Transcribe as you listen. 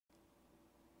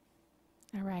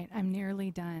All right, I'm nearly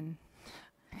done.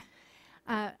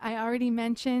 I already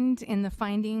mentioned in the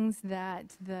findings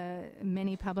that the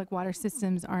many public water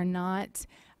systems are not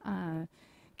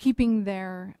keeping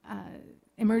their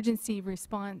emergency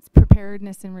response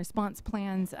preparedness and response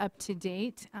plans up to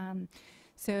date.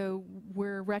 So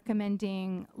we're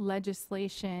recommending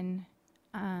legislation.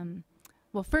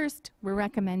 Well, first, we're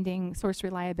recommending source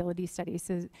reliability studies.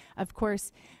 So, of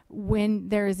course, when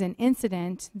there is an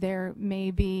incident, there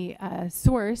may be a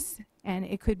source, and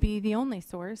it could be the only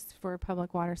source for a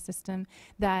public water system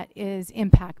that is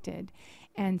impacted.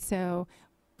 And so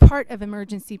part of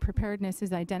emergency preparedness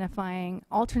is identifying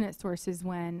alternate sources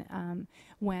when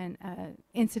an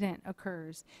incident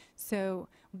occurs. So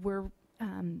we're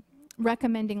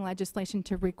recommending legislation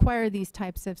to require these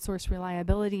types of source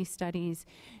reliability studies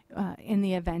in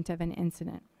the event of an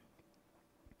incident.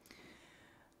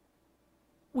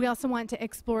 We also want to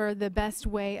explore the best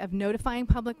way of notifying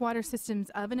public water systems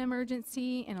of an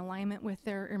emergency in alignment with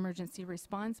their emergency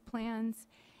response plans,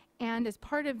 and as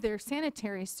part of their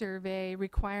sanitary survey,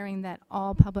 requiring that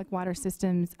all public water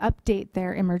systems update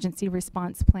their emergency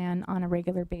response plan on a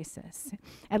regular basis,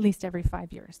 at least every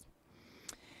 5 years.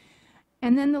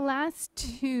 And then the last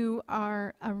two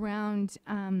are around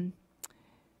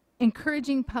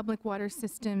encouraging public water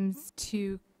systems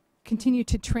to continue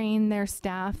to train their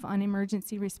staff on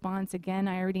emergency response. Again,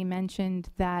 I already mentioned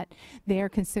that they are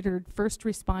considered first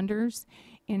responders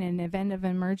in an event of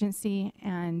emergency,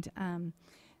 and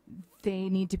they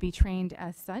need to be trained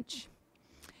as such.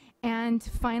 And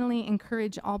finally,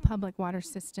 encourage all public water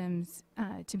systems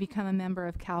to become a member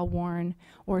of CalWarn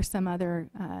or some other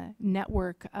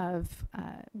network of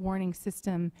warning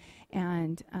system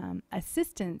and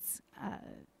assistance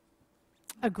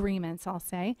agreements, I'll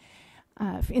say,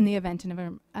 in the event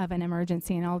of an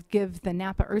emergency. And I'll give the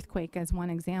Napa earthquake as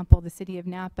one example. The city of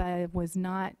Napa was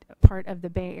not part of the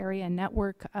Bay Area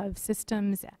network of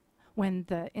systems when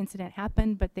the incident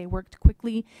happened, but they worked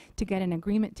quickly to get an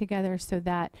agreement together so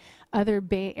that other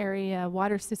Bay Area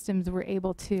water systems were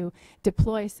able to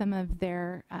deploy some of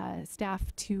their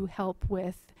staff to help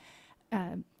with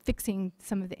fixing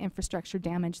some of the infrastructure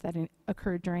damage that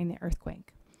occurred during the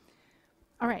earthquake.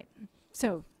 All right,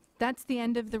 so that's the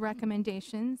end of the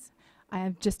recommendations. I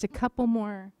have just a couple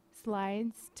more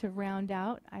slides to round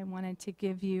out. I wanted to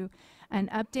give you an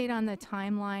update on the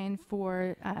timeline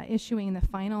for issuing the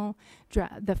final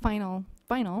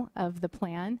of the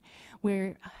plan,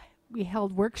 where we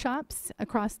held workshops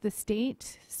across the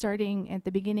state starting at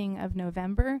the beginning of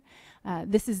November.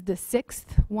 This is the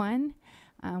 6th one.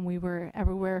 We were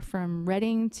everywhere from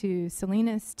Redding to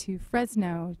Salinas to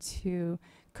Fresno to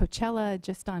Coachella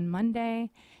just on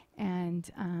Monday, and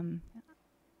I'm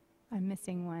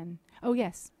missing one. Oh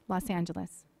yes, Los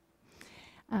Angeles.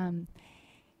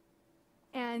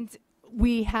 And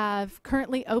we have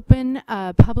currently open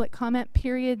a public comment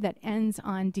period that ends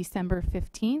on December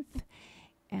 15th.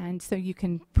 And so you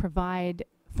can provide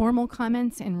formal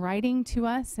comments in writing to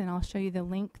us, and I'll show you the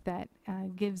link that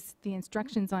gives the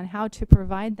instructions on how to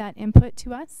provide that input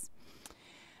to us.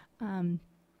 And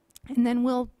then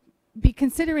we'll be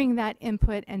considering that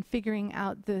input and figuring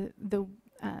out the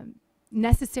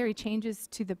necessary changes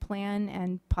to the plan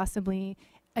and possibly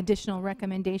additional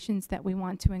recommendations that we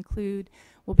want to include.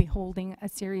 We'll be holding a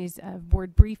series of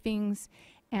board briefings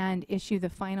and issue the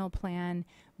final plan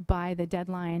by the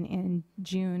deadline in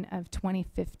June of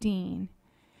 2015.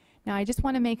 Now, I just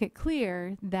want to make it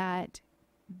clear that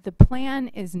the plan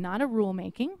is not a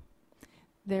rulemaking.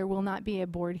 There will not be a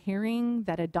board hearing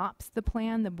that adopts the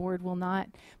plan. The board will not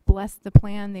bless the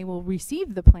plan. They will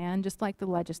receive the plan just like the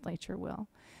legislature will.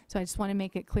 So I just want to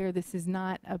make it clear this is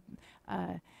not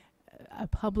a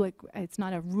public, it's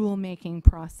not a rulemaking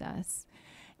process,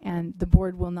 and the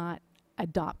board will not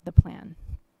adopt the plan.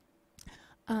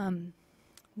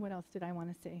 What else did I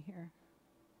want to say here?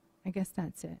 I guess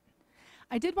that's it.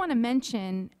 I did want to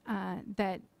mention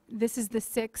that this is the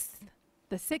sixth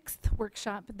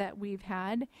workshop that we've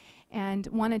had, and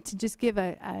wanted to just give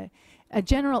a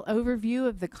general overview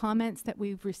of the comments that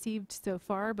we've received so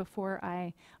far before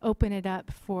I open it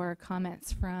up for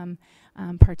comments from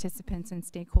participants and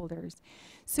stakeholders.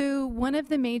 So one of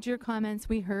the major comments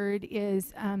we heard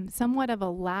is somewhat of a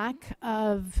lack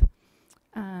of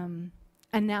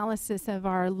analysis of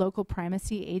our local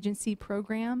primacy agency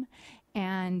program,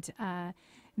 and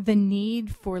the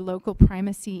need for local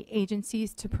primacy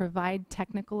agencies to provide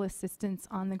technical assistance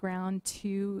on the ground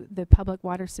to the public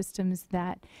water systems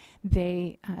that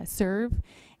they serve.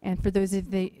 And for those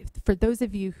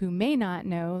of you who may not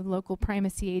know, local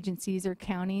primacy agencies are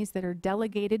counties that are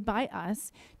delegated by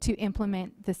us to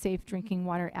implement the Safe Drinking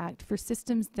Water Act for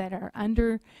systems that are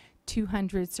under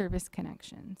 200 service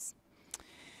connections.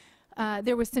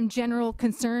 There was some general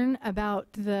concern about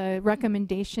the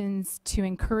recommendations to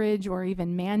encourage or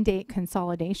even mandate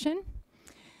consolidation,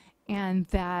 and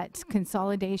that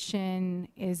consolidation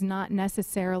is not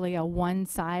necessarily a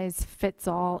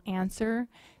one-size-fits-all answer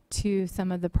to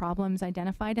some of the problems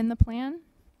identified in the plan.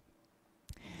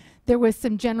 There was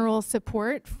some general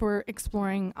support for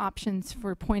exploring options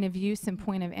for point of use and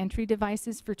point of entry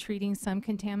devices for treating some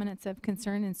contaminants of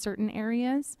concern in certain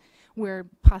areas where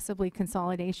possibly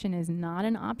consolidation is not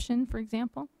an option, for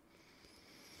example.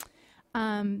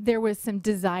 There was some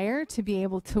desire to be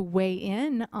able to weigh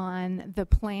in on the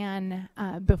plan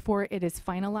before it is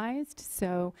finalized.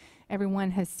 So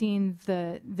everyone has seen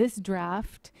this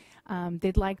draft.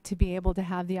 They'd like to be able to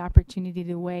have the opportunity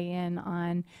to weigh in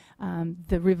on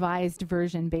the revised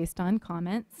version based on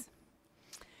comments.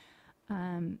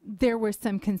 There was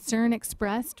some concern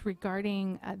expressed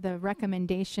regarding the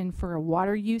recommendation for a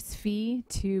water use fee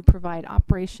to provide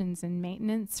operations and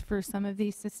maintenance for some of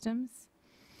these systems.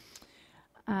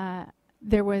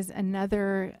 There was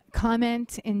another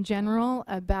comment in general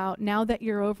about, now that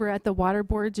you're over at the water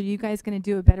boards, are you guys going to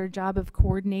do a better job of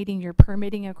coordinating your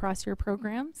permitting across your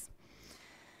programs?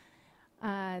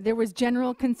 There was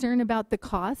general concern about the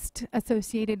cost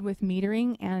associated with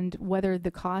metering and whether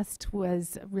the cost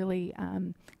was really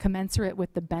commensurate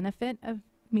with the benefit of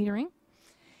metering.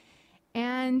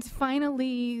 And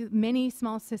finally, many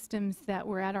small systems that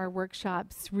were at our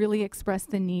workshops really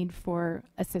expressed the need for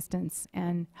assistance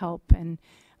and help, and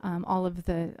all of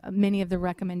the many of the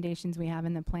recommendations we have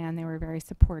in the plan, they were very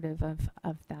supportive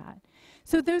of that.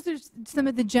 So those are some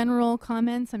of the general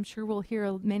comments. I'm sure we'll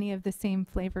hear many of the same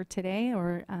flavor today,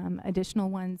 or additional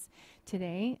ones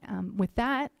today. With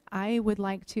that, I would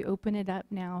like to open it up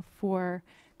now for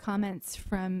comments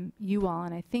from you all,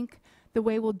 and I think the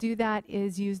way we'll do that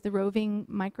is use the roving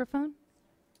microphone,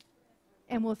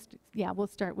 and we'll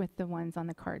start with the ones on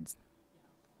the cards.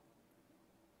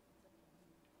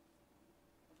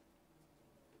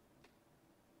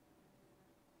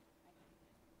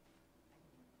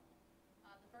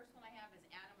 The first one I have is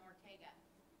Adam Ortega.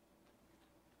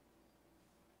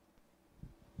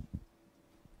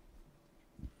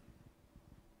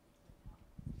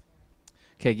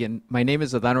 Okay, again, my name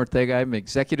is Adán Ortega. I'm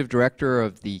Executive Director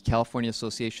of the California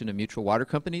Association of Mutual Water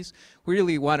Companies. We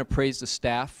really want to praise the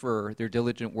staff for their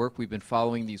diligent work. We've been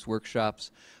following these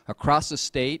workshops across the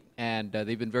state, and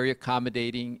they've been very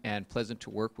accommodating and pleasant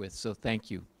to work with, so thank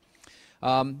you.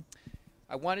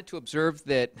 I wanted to observe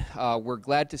that we're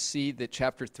glad to see that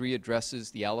Chapter 3 addresses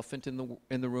the elephant in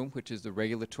the room, which is the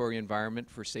regulatory environment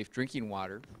for safe drinking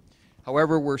water.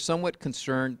 However, we're somewhat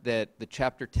concerned that the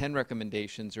Chapter 10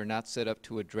 recommendations are not set up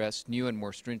to address new and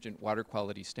more stringent water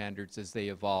quality standards as they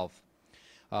evolve.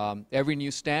 Every new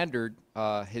standard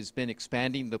has been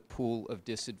expanding the pool of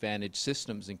disadvantaged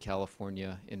systems in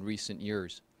California in recent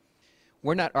years.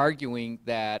 We're not arguing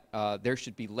that there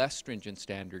should be less stringent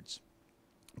standards,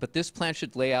 but this plan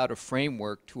should lay out a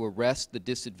framework to arrest the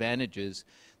disadvantages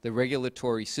the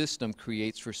regulatory system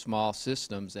creates for small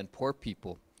systems and poor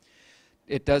people.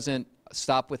 It doesn't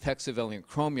stop with hexavalent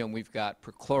chromium. We've got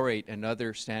perchlorate and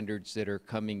other standards that are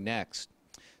coming next.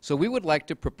 So we would like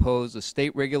to propose a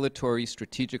state regulatory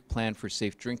strategic plan for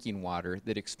safe drinking water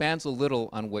that expands a little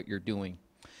on what you're doing.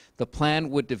 The plan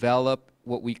would develop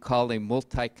what we call a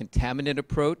multi-contaminant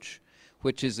approach,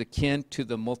 which is akin to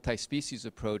the multi-species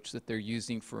approach that they're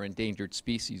using for endangered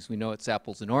species. We know it's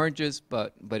apples and oranges,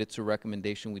 but it's a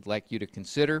recommendation we'd like you to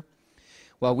consider.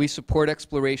 While we support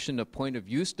exploration of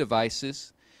point-of-use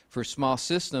devices for small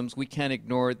systems, we can't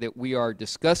ignore that we are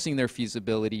discussing their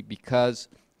feasibility because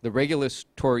the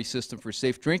regulatory system for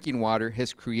safe drinking water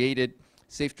has created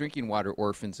safe drinking water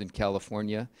orphans in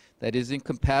California that is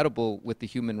incompatible with the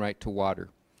human right to water.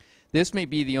 This may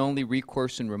be the only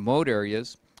recourse in remote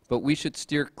areas, but we should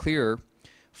steer clear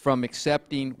from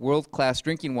accepting world-class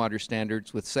drinking water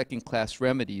standards with second-class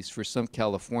remedies for some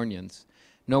Californians.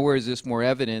 Nowhere is this more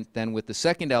evident than with the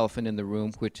second elephant in the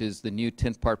room, which is the new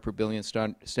 10 part per billion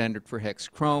standard for hex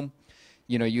chrome.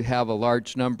 You know, you have a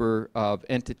large number of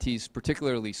entities,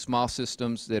 particularly small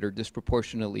systems, that are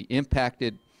disproportionately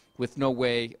impacted with no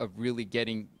way of really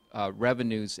getting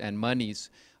revenues and monies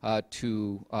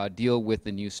to deal with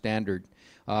the new standard.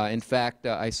 In fact,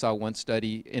 I saw one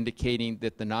study indicating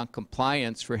that the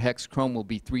non-compliance for hex chrome will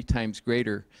be 3 times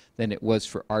greater than it was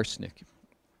for arsenic.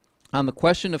 On the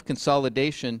question of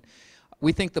consolidation,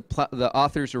 we think the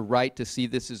authors are right to see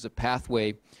this as a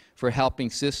pathway for helping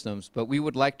systems, but we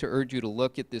would like to urge you to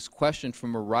look at this question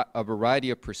from a variety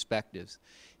of perspectives.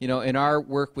 You know, in our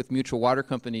work with mutual water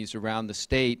companies around the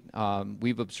state,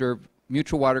 we've observed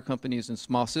mutual water companies and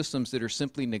small systems that are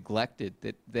simply neglected,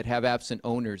 that have absent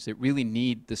owners, that really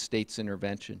need the state's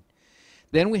intervention.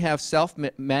 Then we have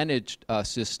self-managed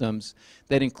systems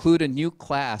that include a new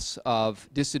class of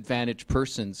disadvantaged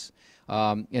persons,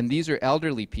 and these are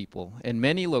elderly people. In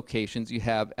many locations, you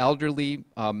have elderly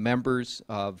members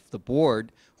of the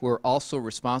board who are also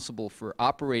responsible for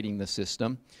operating the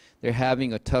system. They're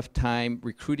having a tough time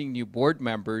recruiting new board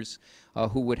members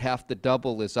who would have to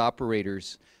double as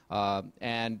operators,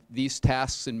 and these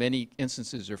tasks in many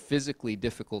instances are physically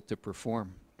difficult to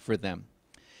perform for them.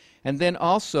 And then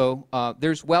also,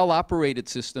 there's well-operated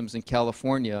systems in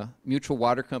California, mutual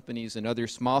water companies and other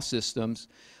small systems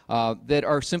that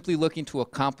are simply looking to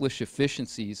accomplish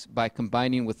efficiencies by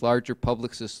combining with larger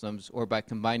public systems or by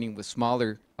combining with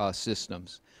smaller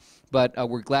systems. But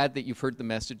we're glad that you've heard the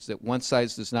message that one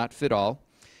size does not fit all,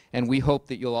 and we hope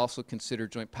that you'll also consider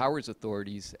joint powers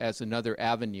authorities as another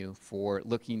avenue for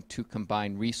looking to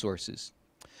combine resources.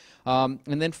 And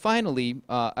then finally,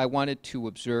 I wanted to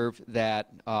observe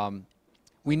that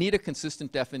we need a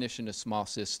consistent definition of small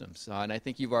systems, and I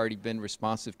think you've already been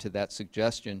responsive to that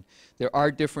suggestion. There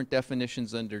are different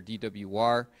definitions under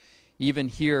DWR. Even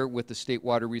here with the State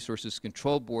Water Resources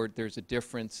Control Board, there's a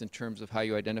difference in terms of how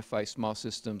you identify small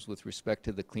systems with respect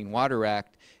to the Clean Water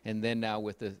Act, and then now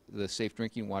with the Safe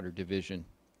Drinking Water Division.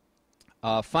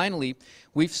 Finally,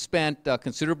 we've spent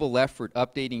considerable effort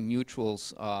updating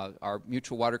mutuals, our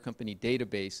mutual water company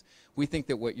database. We think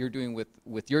that what you're doing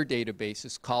with your database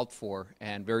is called for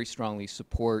and very strongly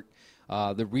support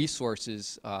the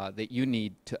resources that you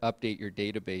need to update your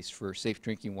database for safe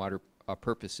drinking water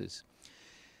purposes.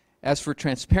 As for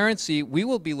transparency, we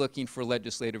will be looking for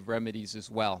legislative remedies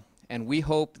as well. And we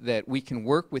hope that we can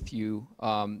work with you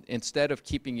instead of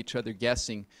keeping each other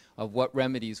guessing of what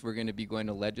remedies we're going to be going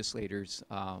to legislators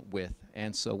with.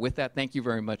 And so with that, thank you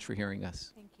very much for hearing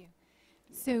us. Thank you.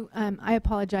 So I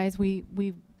apologize.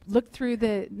 We looked through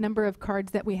the number of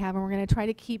cards that we have, and we're going to try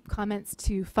to keep comments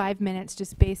to 5 minutes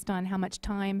just based on how much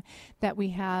time that we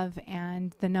have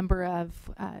and the number of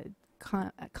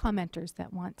commenters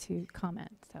that want to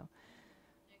comment. So.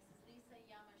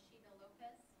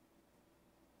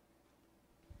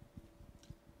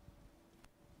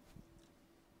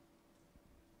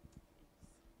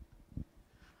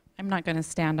 I'm not going to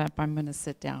stand up. I'm going to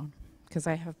sit down because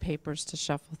I have papers to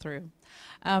shuffle through.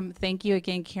 Thank you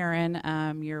again, Karen.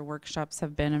 Your workshops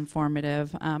have been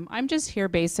informative. I'm just here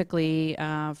basically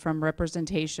from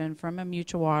representation from a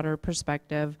mutual water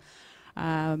perspective.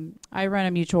 I run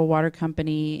a mutual water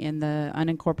company in the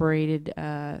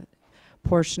unincorporated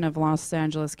portion of Los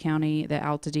Angeles County, the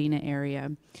Altadena area.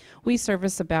 We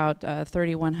service about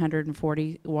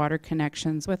 3,140 water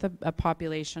connections with a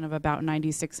population of about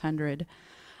 9,600.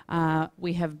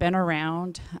 We have been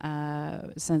around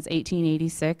since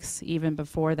 1886, even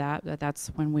before that. That's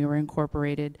when we were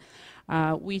incorporated.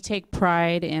 We take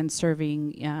pride in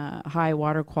serving high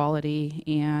water quality,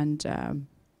 and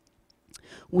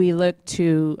we look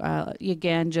to,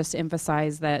 again, just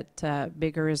emphasize that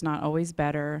bigger is not always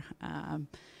better.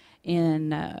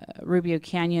 In Rubio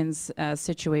Canyon's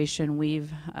situation,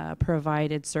 we've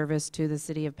provided service to the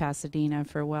city of Pasadena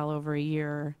for well over a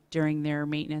year during their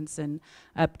maintenance and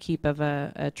upkeep of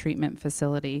a treatment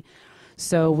facility.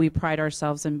 So we pride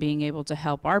ourselves in being able to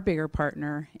help our bigger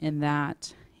partner in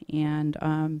that. And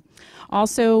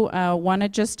also want to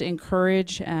just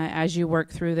encourage, as you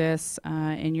work through this,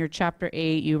 in your Chapter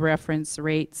 8, you reference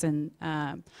rates and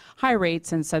high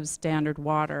rates and substandard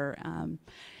water.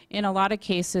 In a lot of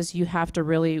cases, you have to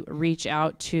really reach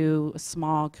out to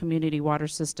small community water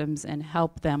systems and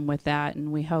help them with that, and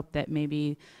we hope that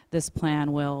maybe this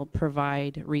plan will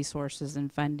provide resources and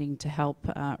funding to help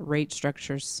rate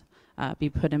structures be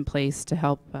put in place to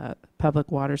help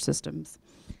public water systems.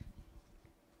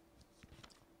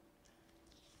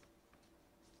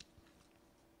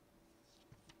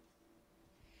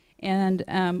 And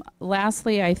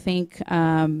lastly, I think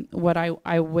what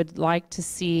I would like to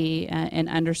see and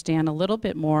understand a little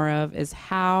bit more of is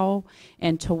how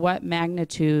and to what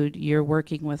magnitude you're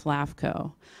working with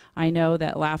LAFCO. I know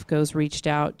that LAFCO's reached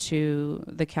out to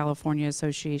the California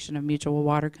Association of Mutual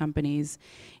Water Companies,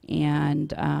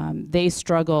 and they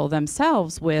struggle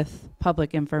themselves with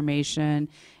public information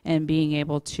and being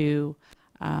able to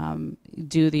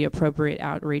do the appropriate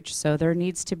outreach. So there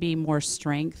needs to be more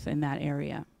strength in that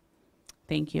area.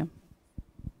 Thank you.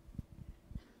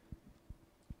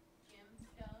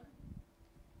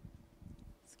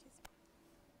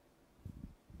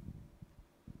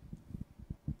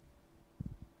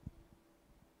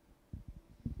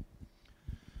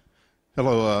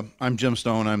 Hello, I'm Jim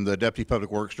Stone. I'm the Deputy Public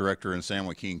Works Director in San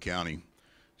Joaquin County.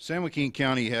 San Joaquin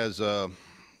County has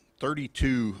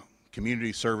 32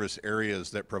 community service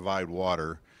areas that provide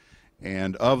water,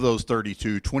 and of those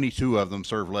 32, 22 of them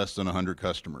serve less than 100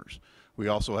 customers. We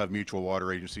also have mutual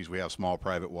water agencies, we have small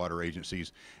private water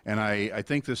agencies, and I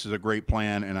think this is a great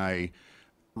plan, and I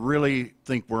really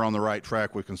think we're on the right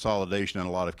track with consolidation in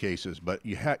a lot of cases, but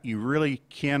you really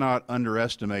cannot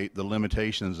underestimate the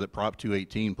limitations that Prop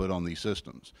 218 put on these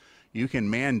systems. You can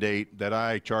mandate that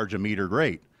I charge a metered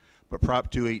rate, but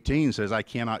Prop 218 says I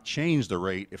cannot change the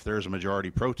rate if there's a majority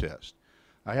protest.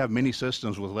 I have many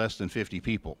systems with less than 50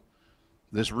 people.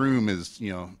 This room is,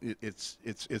 you know,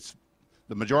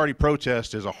 the majority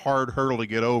protest is a hard hurdle to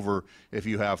get over if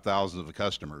you have thousands of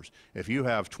customers. If you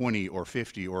have 20 or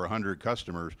 50 or 100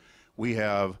 customers, we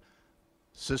have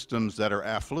systems that are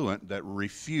affluent that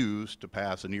refuse to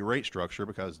pass a new rate structure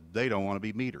because they don't want to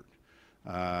be metered.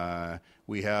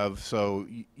 So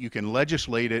you can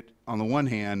legislate it on the one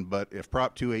hand, but if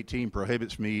Prop 218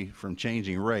 prohibits me from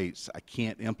changing rates, I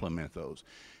can't implement those.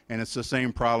 And it's the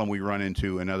same problem we run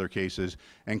into in other cases.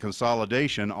 And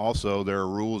consolidation, also, there are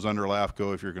rules under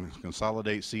LAFCO. If you're going to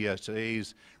consolidate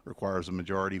CSAs, requires a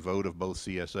majority vote of both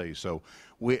CSAs. So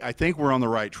I think we're on the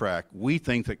right track. We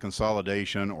think that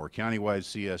consolidation or countywide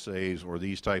CSAs or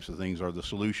these types of things are the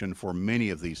solution for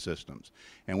many of these systems.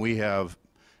 And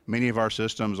many of our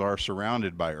systems are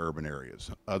surrounded by urban areas.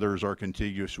 Others are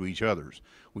contiguous to each other's.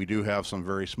 We do have some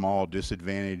very small,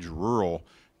 disadvantaged rural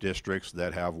districts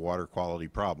that have water quality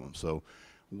problems. So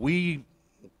we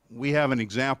have an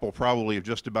example probably of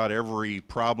just about every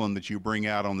problem that you bring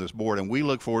out on this board, and we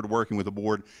look forward to working with the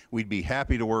board. We'd be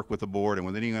happy to work with the board and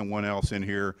with anyone else in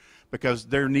here, because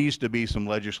there needs to be some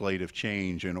legislative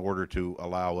change in order to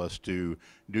allow us to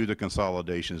do the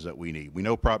consolidations that we need. We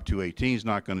know Prop 218 is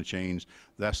not going to change.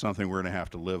 That's something we're going to have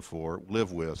to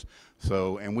live with.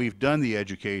 So, and we've done the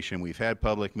education. We've had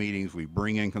public meetings. We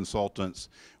bring in consultants.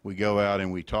 We go out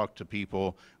and we talk to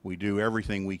people. We do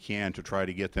everything we can to try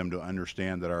to get them to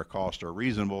understand that our costs are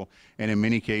reasonable. And in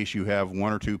many cases, you have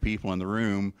one or two people in the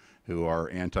room who are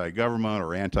anti-government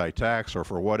or anti-tax or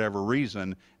for whatever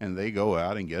reason, and they go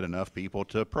out and get enough people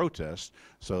to protest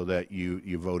so that you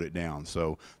vote it down.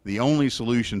 So the only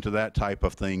solution to that type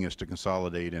of thing is to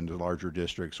consolidate into larger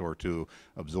districts or to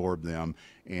absorb them.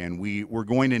 And we're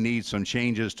going to need some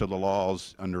changes to the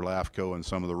laws under LAFCO and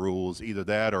some of the rules, either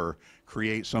that or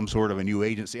create some sort of a new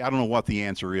agency. I don't know what the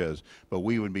answer is, but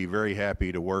we would be very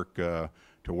happy to work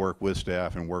with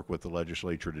staff and work with the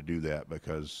legislature to do that,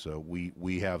 because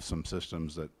we have some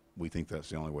systems that we think that's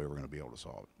the only way we're going to be able to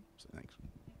solve it. So thanks.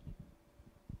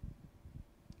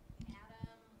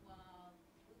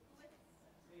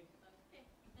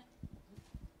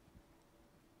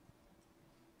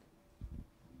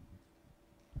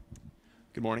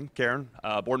 Good morning, Karen,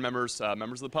 board members,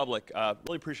 members of the public.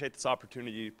 Really appreciate this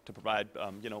opportunity to provide,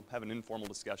 have an informal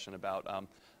discussion about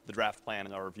the draft plan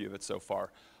and our review of it so far.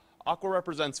 Aqua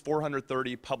represents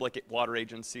 430 public water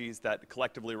agencies that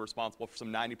collectively are responsible for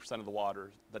some 90% of the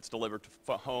water that's delivered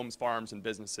to homes, farms, and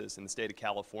businesses in the state of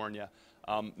California.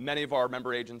 Many of our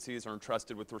member agencies are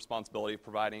entrusted with the responsibility of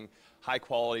providing high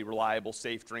quality, reliable,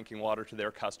 safe drinking water to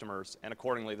their customers, and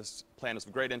accordingly this plan is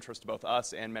of great interest to both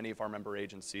us and many of our member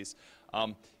agencies.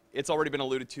 It's already been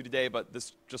alluded to today, but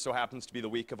this just so happens to be the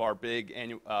week of our big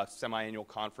semi-annual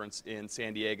conference in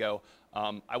San Diego.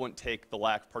 I wouldn't take the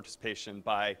lack of participation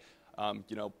by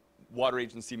water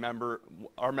agency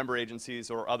our member agencies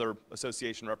or other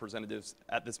association representatives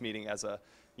at this meeting as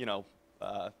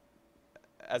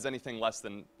as anything less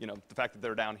than the fact that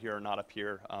they're down here or not up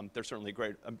here. There's certainly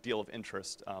a deal of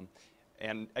interest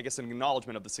and I guess an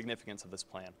acknowledgement of the significance of this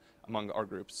plan among our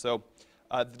groups. So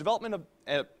the development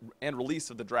and release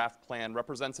of the draft plan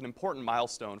represents an important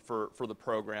milestone for the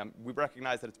program. We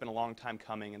recognize that it's been a long time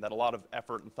coming and that a lot of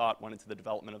effort and thought went into the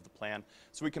development of the plan.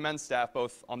 So we commend staff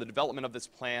both on the development of this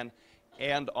plan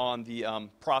and on the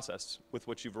process with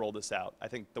which you've rolled this out. I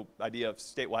think the idea of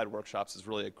statewide workshops is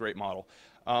really a great model.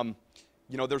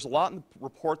 There's a lot in the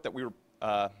report that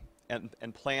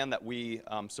and plan that we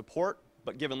support,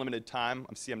 but given limited time,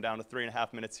 I'm down to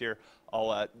 3.5 minutes here,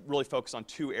 I'll really focus on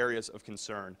 2 areas of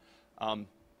concern. The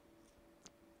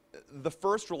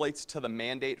first relates to the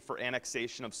mandate for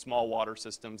annexation of small water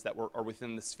systems that are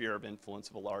within the sphere of influence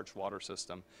of a large water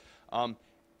system.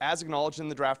 As acknowledged in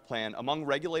the draft plan, among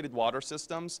regulated water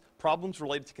systems, problems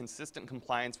related to consistent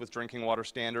compliance with drinking water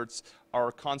standards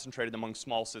are concentrated among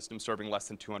small systems serving less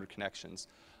than 200 connections.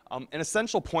 An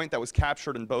essential point that was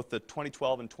captured in both the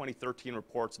 2012 and 2013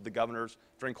 reports of the Governor's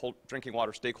Drinking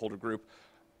Water Stakeholder Group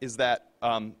is that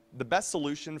the best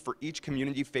solution for each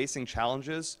community facing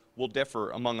challenges will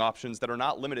differ among options that are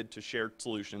not limited to shared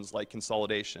solutions like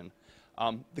consolidation.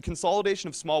 The consolidation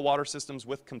of small water systems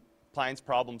with compliance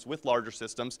problems with larger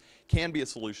systems can be a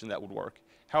solution that would work.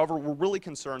 However, we're really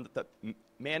concerned that the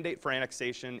mandate for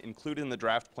annexation included in the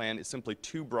draft plan is simply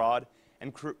too broad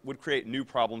and would create new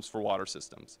problems for water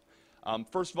systems.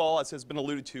 First of all, as has been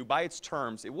alluded to, by its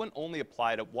terms, it wouldn't only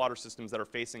apply to water systems that are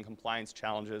facing compliance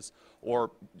challenges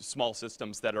or small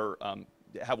systems that are,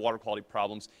 have water quality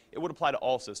problems. It would apply to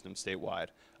all systems statewide.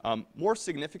 More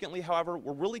significantly, however,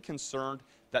 we're really concerned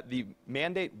that the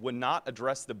mandate would not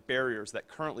address the barriers that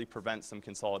currently prevent some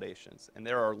consolidations. And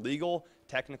there are legal,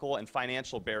 technical, and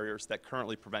financial barriers that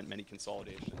currently prevent many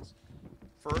consolidations.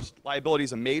 First, liability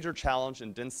is a major challenge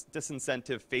and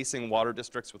disincentive facing water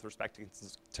districts with respect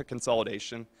to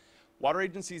consolidation. Water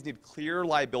agencies need clear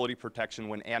liability protection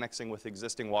when annexing with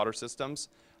existing water systems.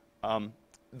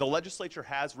 The legislature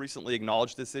has recently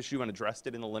acknowledged this issue and addressed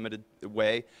it in a limited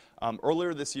way.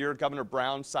 Earlier this year, Governor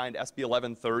Brown signed SB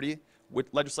 1130,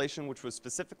 legislation which was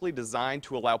specifically designed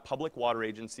to allow public water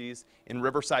agencies in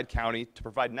Riverside County to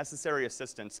provide necessary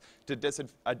assistance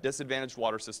to a disadvantaged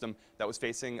water system that was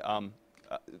facing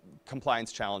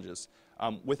compliance challenges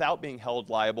without being held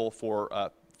liable for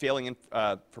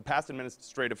for past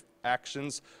administrative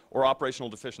actions or operational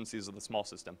deficiencies of the small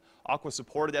system. Aqua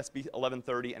supported SB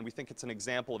 1130, and we think it's an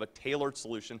example of a tailored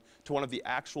solution to one of the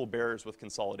actual barriers with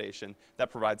consolidation that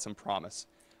provides some promise.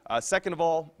 Second of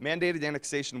all, mandated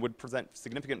annexation would present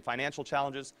significant financial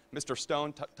challenges. Mr.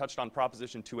 Stone touched on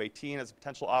Proposition 218 as a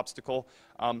potential obstacle.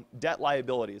 Debt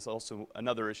liability is also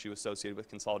another issue associated with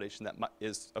consolidation that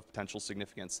is of potential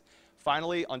significance.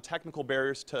 Finally, on technical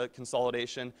barriers to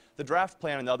consolidation, the draft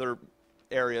plan in other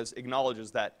areas acknowledges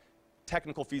that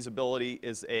technical feasibility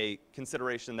is a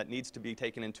consideration that needs to be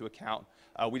taken into account.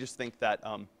 We just think that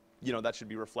that should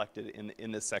be reflected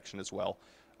in this section as well.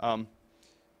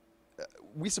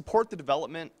 We support the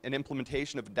development and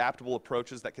implementation of adaptable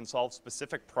approaches that can solve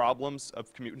specific problems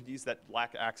of communities that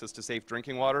lack access to safe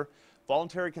drinking water.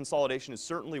 Voluntary consolidation is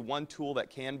certainly one tool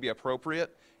that can be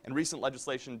appropriate, and recent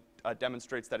legislation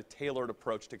demonstrates that a tailored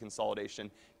approach to consolidation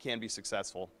can be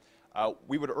successful.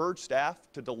 We would urge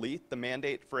staff to delete the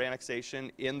mandate for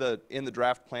annexation in the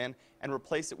draft plan and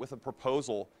replace it with a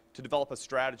proposal to develop a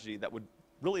strategy that would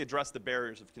really address the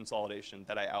barriers of consolidation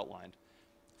that I outlined.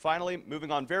 Finally,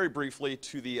 moving on very briefly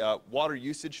to the water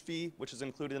usage fee, which is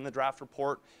included in the draft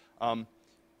report.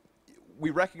 We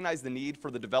recognize the need for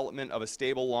the development of a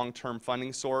stable long-term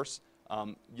funding source.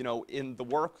 In the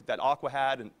work that Aqua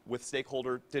had and with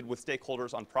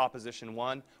stakeholders on Proposition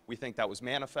 1, we think that was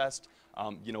manifest.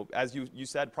 As you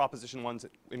said, Proposition 1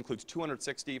 includes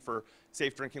 $260 for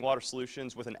safe drinking water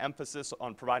solutions with an emphasis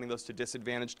on providing those to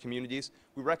disadvantaged communities.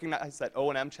 We recognize that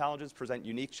O&M challenges present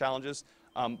unique challenges,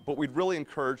 but we'd really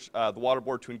encourage the Water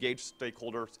Board to engage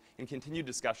stakeholders in continued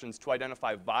discussions to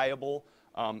identify viable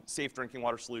safe drinking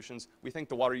water solutions. We think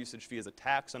the water usage fee is a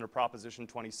tax under Proposition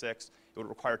 26. It would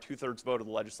require 2/3 vote of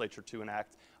the legislature to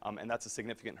enact, and that's a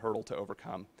significant hurdle to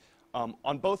overcome.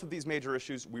 On both of these major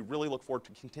issues, we really look forward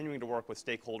to continuing to work with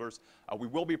stakeholders. We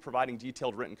will be providing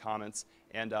detailed written comments,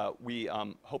 and we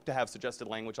hope to have suggested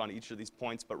language on each of these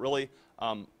points, but really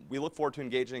we look forward to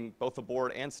engaging both the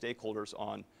board and stakeholders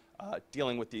on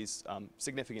dealing with these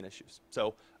significant issues.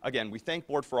 So again, we thank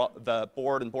the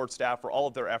board and board staff for all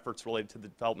of their efforts related to the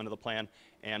development of the plan,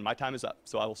 and my time is up,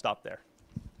 so I will stop there.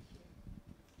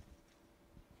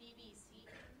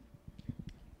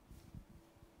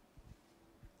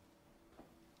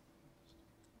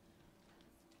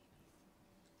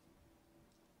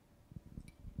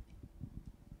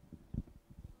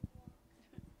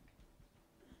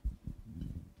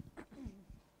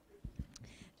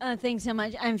 Thanks so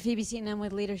much. I'm Phoebe Seaton. I'm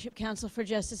with Leadership Council for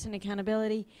Justice and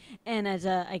Accountability. And as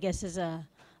a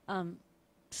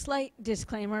slight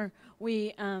disclaimer,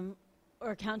 we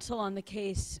are counsel on the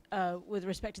case with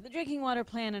respect to the drinking water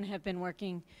plan and have been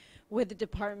working with the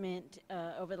department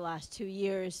over the last 2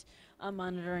 years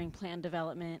monitoring plan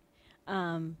development.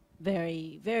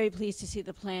 Very, very pleased to see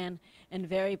the plan and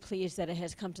very pleased that it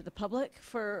has come to the public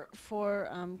for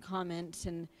comments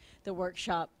and the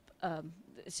workshop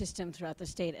system throughout the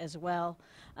state as well.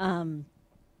 And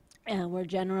we're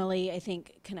generally, I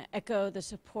think, kind of echo the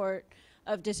support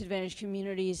of disadvantaged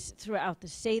communities throughout the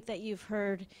state that you've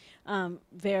heard.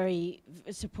 Very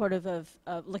supportive of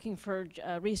looking for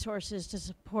resources to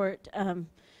support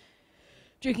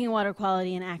drinking water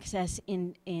quality and access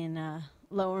in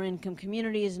lower income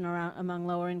communities and among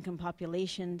lower income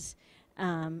populations.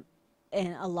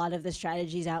 And a lot of the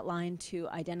strategies outlined to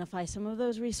identify some of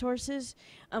those resources.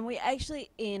 We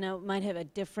actually, might have a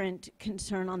different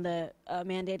concern on the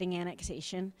mandating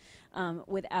annexation.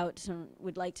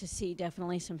 would like to see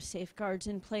definitely some safeguards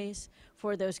in place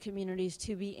for those communities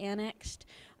to be annexed.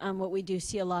 What we do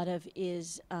see a lot of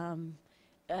is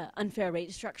unfair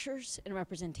rate structures and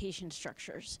representation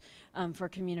structures for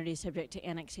communities subject to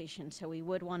annexation. So we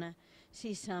would want to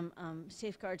see some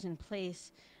safeguards in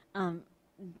place.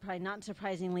 Probably not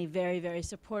surprisingly, very, very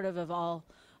supportive of all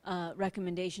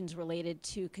recommendations related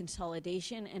to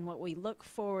consolidation. And what we look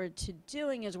forward to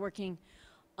doing is working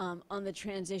on the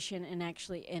transition and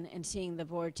actually and seeing the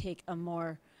board take a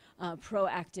more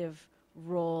proactive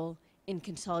role in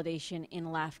consolidation in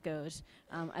LAFCOs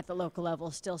at the local level,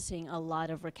 still seeing a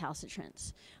lot of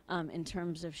recalcitrance in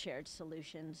terms of shared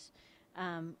solutions.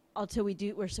 Also,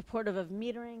 we're supportive of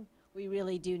metering. We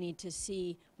really do need to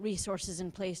see resources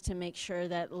in place to make sure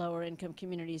that lower income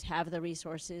communities have the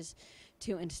resources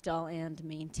to install and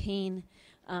maintain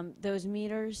those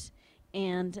meters.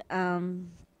 And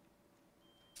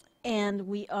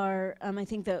we are, I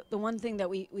think the one thing that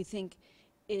we think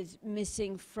is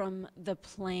missing from the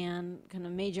plan, kind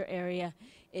of major area,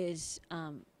 is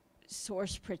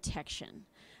source protection.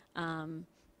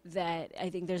 That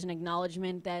I think there's an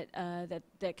acknowledgement that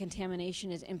that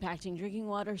contamination is impacting drinking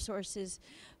water sources,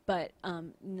 but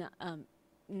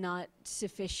not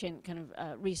sufficient kind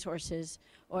of resources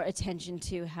or attention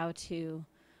to how to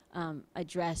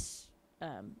address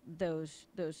those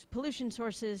pollution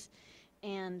sources.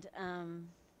 And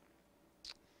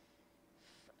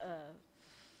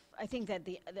I think that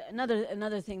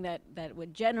another thing that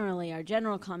would generally, our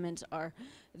general comments are,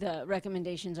 the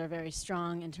recommendations are very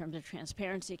strong in terms of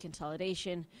transparency,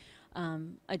 consolidation,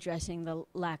 addressing the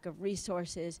lack of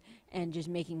resources, and just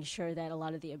making sure that a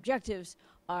lot of the objectives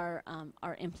are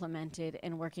implemented,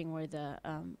 and working with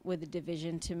the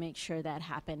division to make sure that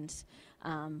happens.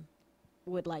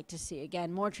 Would like to see,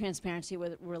 again, more transparency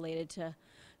related to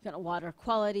kind of water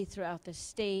quality throughout the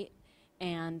state,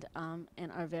 and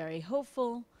are very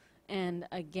hopeful. And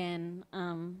again,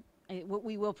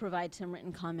 we will provide some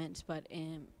written comments, but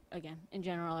again, in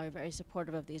general, are very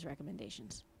supportive of these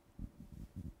recommendations.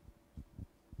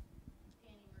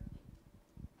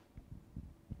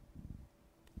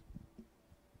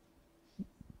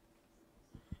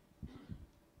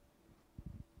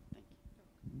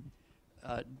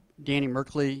 Danny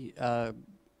Merkley,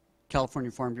 California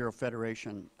Farm Bureau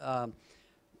Federation.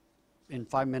 In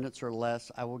 5 minutes or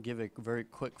less, I will give a very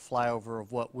quick flyover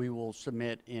of what we will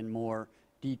submit in more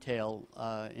detail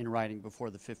in writing before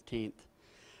the 15th.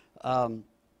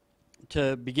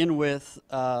 To begin with,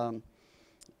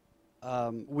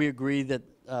 we agree that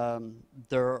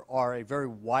there are a very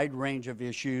wide range of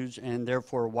issues and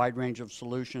therefore a wide range of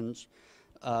solutions.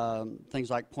 Things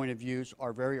like point of use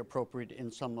are very appropriate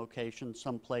in some locations,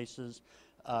 some places,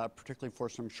 particularly for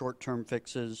some short-term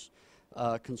fixes.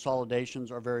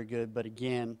 Consolidations are very good, but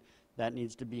again, that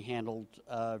needs to be handled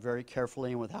very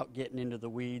carefully and without getting into the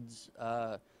weeds.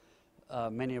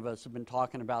 Many of us have been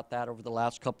talking about that over the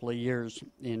last couple of years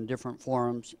in different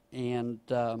forums, and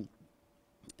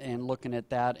looking at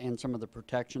that and some of the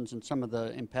protections and some of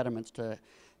the impediments to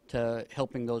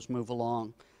helping those move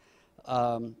along.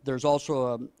 There's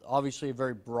also obviously a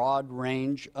very broad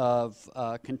range of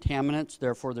contaminants.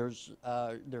 Therefore,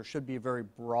 there should be a very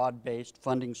broad-based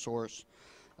funding source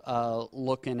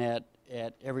looking at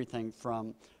everything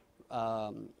from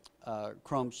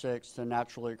chrome-6 to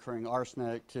naturally occurring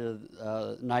arsenic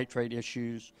to nitrate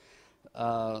issues.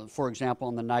 For example,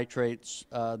 on the nitrates,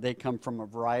 they come from a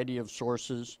variety of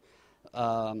sources,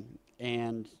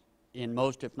 and in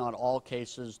most, if not all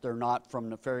cases, they're not from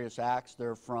nefarious acts.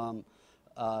 They're from,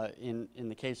 in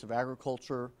the case of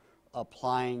agriculture,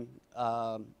 applying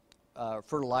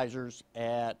fertilizers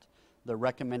at the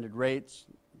recommended rates,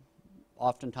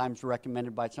 oftentimes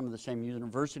recommended by some of the same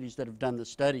universities that have done the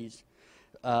studies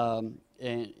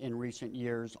in recent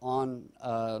years on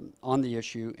the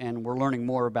issue, and we're learning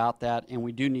more about that, and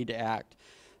we do need to act.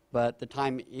 But the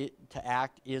time to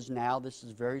act is now. This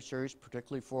is very serious,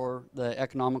 particularly for the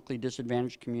economically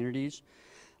disadvantaged communities.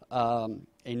 A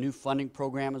new funding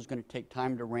program is going to take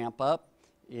time to ramp up.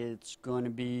 It's going to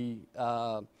be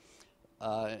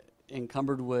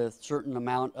encumbered with a certain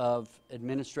amount of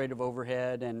administrative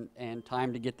overhead and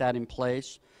time to get that in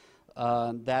place.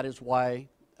 That is why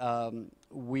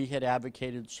we had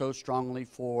advocated so strongly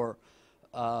for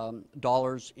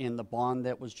dollars in the bond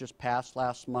that was just passed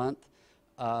last month.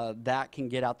 That can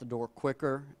get out the door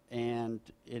quicker, and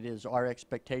it is our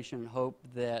expectation and hope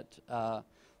that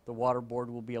the Water Board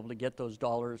will be able to get those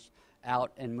dollars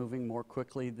out and moving more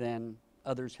quickly than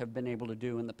others have been able to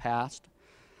do in the past.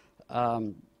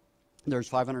 There's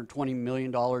 $520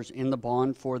 million in the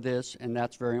bond for this, and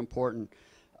that's very important.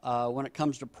 When it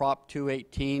comes to Prop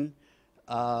 218,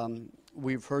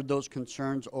 We've heard those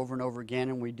concerns over and over again,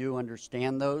 and we do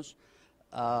understand those.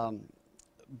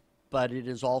 But it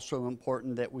is also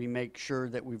important that we make sure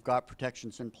that we've got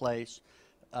protections in place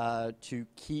to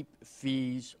keep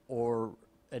fees or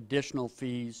additional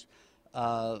fees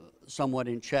somewhat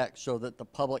in check, so that the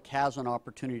public has an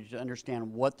opportunity to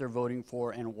understand what they're voting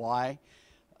for and why.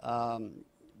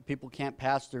 People can't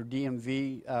pass their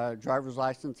DMV driver's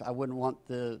license. I wouldn't want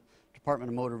the Department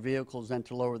of Motor Vehicles then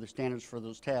to lower the standards for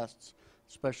those tests,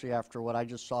 especially after what I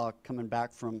just saw coming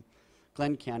back from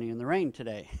Glenn County in the rain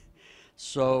today.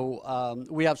 So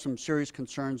we have some serious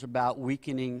concerns about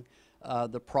weakening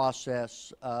the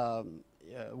process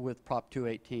with Prop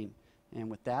 218. And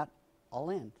with that, I'll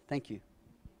end. Thank you.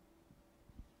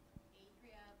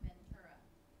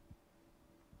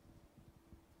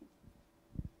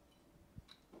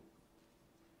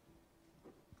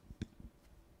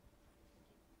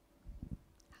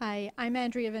 Hi, I'm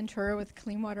Andrea Ventura with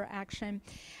Clean Water Action.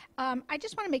 I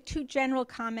just want to make two general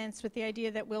comments with the idea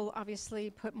that we'll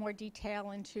obviously put more detail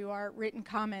into our written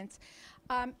comments.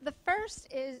 The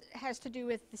first has to do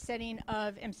with the setting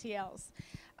of MCLs.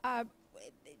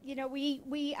 You know,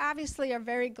 we obviously are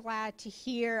very glad to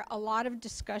hear a lot of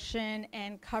discussion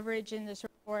and coverage in this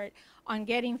report on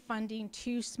getting funding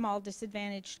to small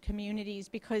disadvantaged communities,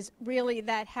 because really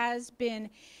that has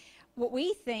been what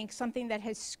we think something that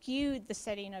has skewed the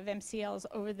setting of MCLs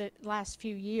over the last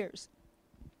few years.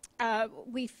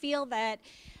 We feel that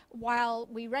while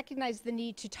we recognize the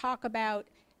need to talk about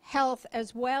health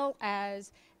as well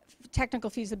as technical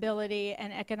feasibility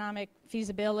and economic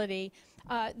feasibility,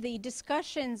 the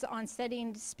discussions on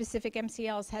setting specific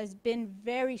MCLs has been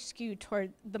very skewed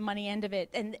toward the money end of it,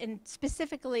 and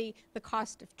specifically the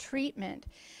cost of treatment,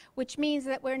 which means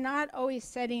that we're not always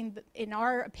setting, in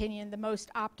our opinion, the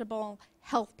most optimal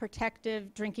health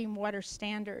protective drinking water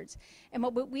standards. And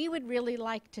what we would really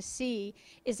like to see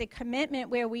is a commitment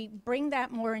where we bring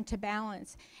that more into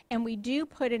balance, and we do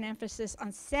put an emphasis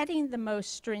on setting the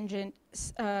most stringent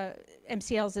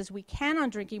MCLs as we can on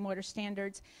drinking water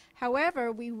standards.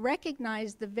 However, we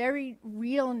recognize the very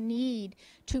real need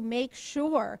to make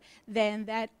sure then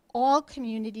that all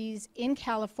communities in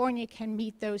California can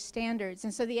meet those standards.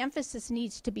 And so the emphasis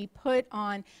needs to be put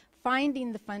on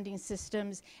finding the funding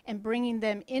systems and bringing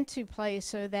them into place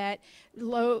so that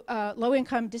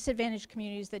low-income disadvantaged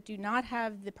communities that do not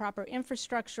have the proper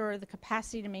infrastructure or the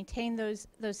capacity to maintain those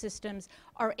systems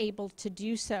are able to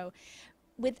do so.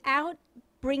 Without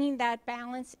bringing that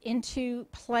balance into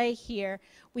play here,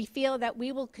 we feel that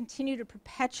we will continue to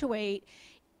perpetuate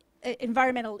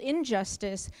environmental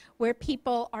injustice where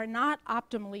people are not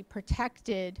optimally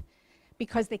protected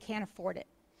because they can't afford it.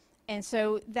 And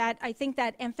so that, I think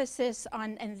that emphasis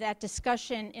on and that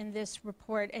discussion in this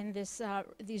report and this,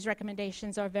 these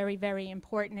recommendations are very, very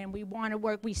important, and we want to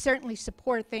work. We certainly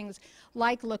support things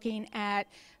like looking at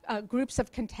groups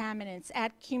of contaminants,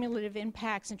 at cumulative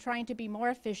impacts, and trying to be more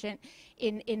efficient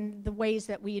in the ways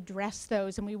that we address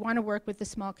those. And we want to work with the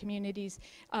small communities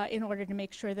in order to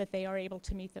make sure that they are able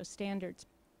to meet those standards.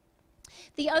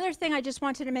 The other thing I just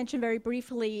wanted to mention very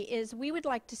briefly is we would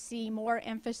like to see more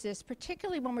emphasis,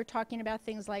 particularly when we're talking about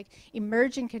things like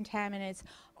emerging contaminants,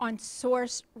 on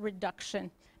source reduction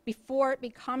before it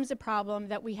becomes a problem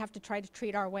that we have to try to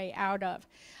treat our way out of.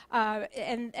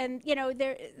 And you know,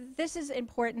 this is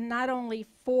important not only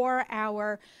for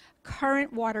our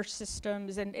current water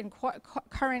systems and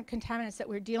current contaminants that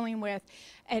we're dealing with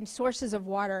and sources of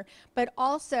water, but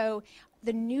also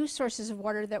the new sources of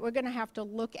water that we're going to have to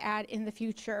look at in the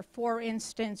future. For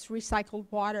instance, recycled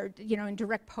water, you know, and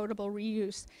direct potable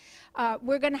reuse.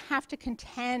 We're going to have to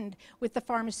contend with the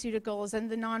pharmaceuticals and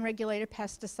the non-regulated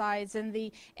pesticides and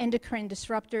the endocrine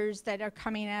disruptors that are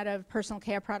coming out of personal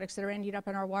care products that are ending up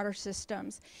in our water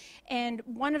systems. And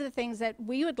one of the things that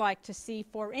we would like to see,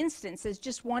 for instance, is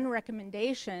just one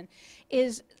recommendation,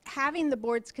 is having the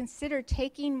boards consider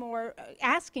taking more,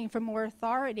 asking for more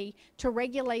authority to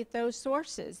regulate those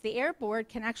sources. The Air Board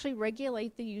can actually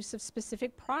regulate the use of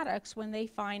specific products when they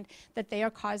find that they are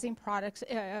causing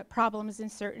problems in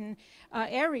certain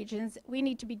air regions. We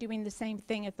need to be doing the same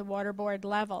thing at the Water Board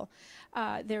level.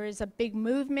 There is a big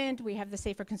movement. We have the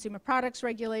Safer Consumer Products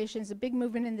regulations, a big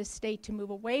movement in this state to move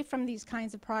away from these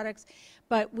kinds of products,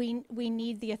 but we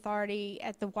need the authority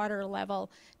at the water level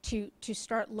to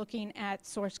start looking at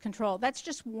source control. That's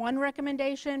just one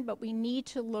recommendation, but we need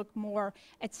to look more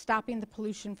at stopping the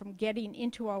pollution from getting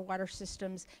into our water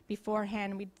systems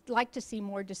beforehand. We'd like to see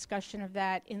more discussion of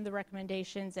that in the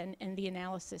recommendations and the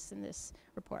analysis in this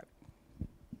report.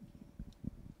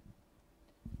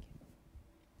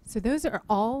 So those are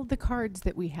all the cards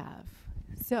that we have.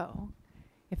 So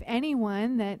If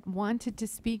anyone that wanted to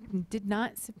speak and did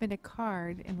not submit a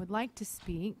card and would like to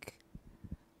speak,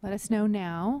 let us know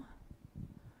now.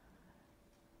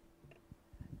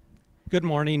 Good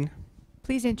morning.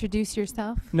 Please introduce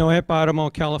yourself. Noé Paramo,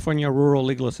 California Rural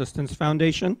Legal Assistance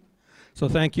Foundation. So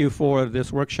thank you for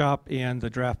this workshop and the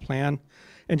draft plan.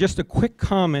 And just a quick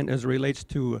comment as it relates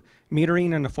to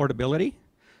metering and affordability.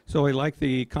 So I like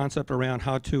the concept around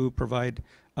how to provide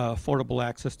affordable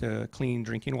access to clean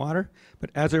drinking water. But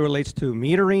as it relates to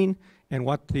metering and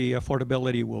what the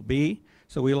affordability will be,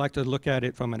 so we like to look at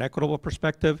it from an equitable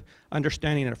perspective,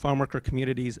 understanding that farm worker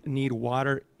communities need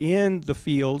water in the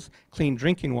fields, clean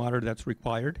drinking water that's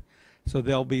required. So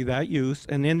there'll be that use.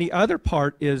 And then the other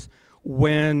part is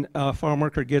when a farm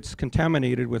worker gets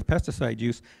contaminated with pesticide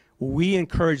use, we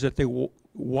encourage that they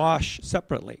wash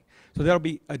separately. So there'll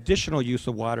be additional use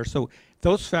of water. So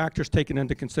those factors taken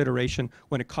into consideration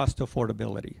when it comes to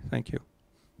affordability. Thank you.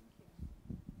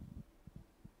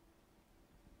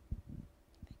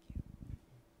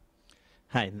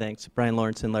 Hi, thanks. Brian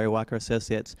Lawrence and Larry Walker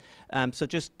Associates. So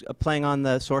just playing on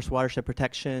the source watershed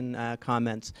protection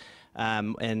comments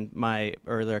and my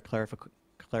earlier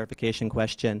clarification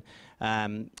question,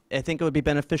 I think it would be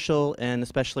beneficial, and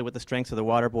especially with the strengths of the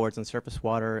water boards and surface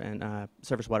water and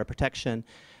surface water protection,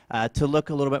 to look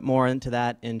a little bit more into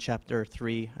that in Chapter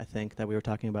 3, I think, that we were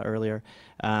talking about earlier,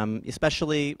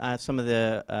 especially some of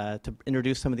the, to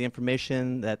introduce some of the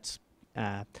information that's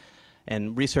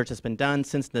and research has been done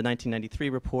since the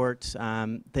 1993 report,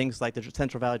 things like the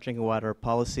Central Valley Drinking Water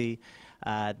Policy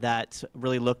that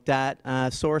really looked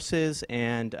at sources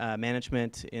and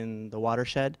management in the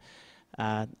watershed.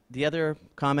 The other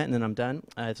comment, and then I'm done,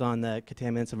 is on the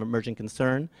contaminants of emerging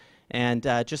concern. And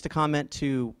just a comment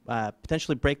to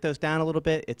potentially break those down a little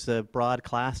bit. It's a broad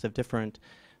class of different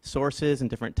sources and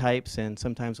different types, and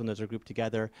sometimes when those are grouped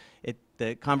together,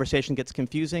 the conversation gets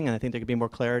confusing, and I think there could be more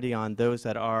clarity on those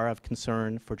that are of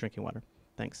concern for drinking water.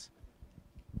 Thanks.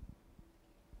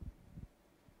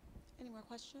 Any more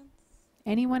questions?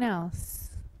 Anyone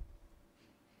else?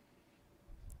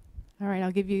 All right,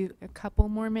 I'll give you a couple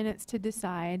more minutes to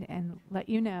decide and let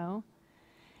you know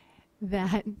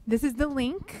that this is the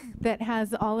link that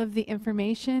has all of the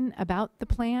information about the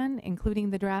plan, including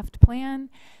the draft plan,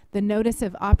 the notice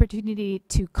of opportunity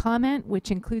to comment, which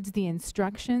includes the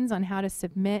instructions on how to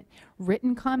submit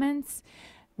written comments.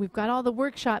 We've got all the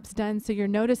workshops done, so your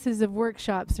notices of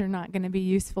workshops are not going to be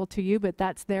useful to you, but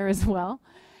that's there as well.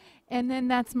 And then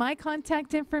that's my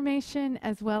contact information,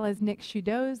 as well as Nick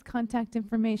Shudo's contact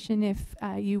information if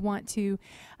you want to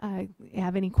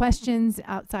have any questions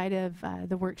outside of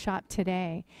the workshop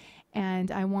today.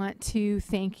 And I want to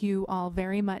thank you all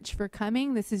very much for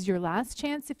coming. This is your last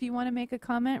chance. If you want to make a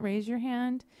comment, raise your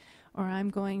hand, or I'm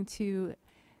going to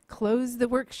close the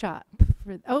workshop.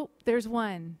 Oh, there's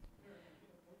one.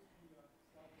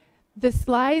 The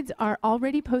slides are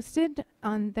already posted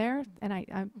on there, and I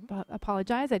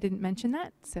apologize, I didn't mention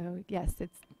that. So yes,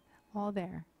 it's all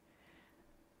there.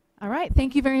 All right,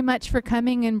 thank you very much for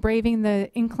coming and braving the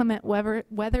inclement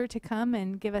weather to come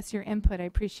and give us your input. I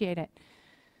appreciate it.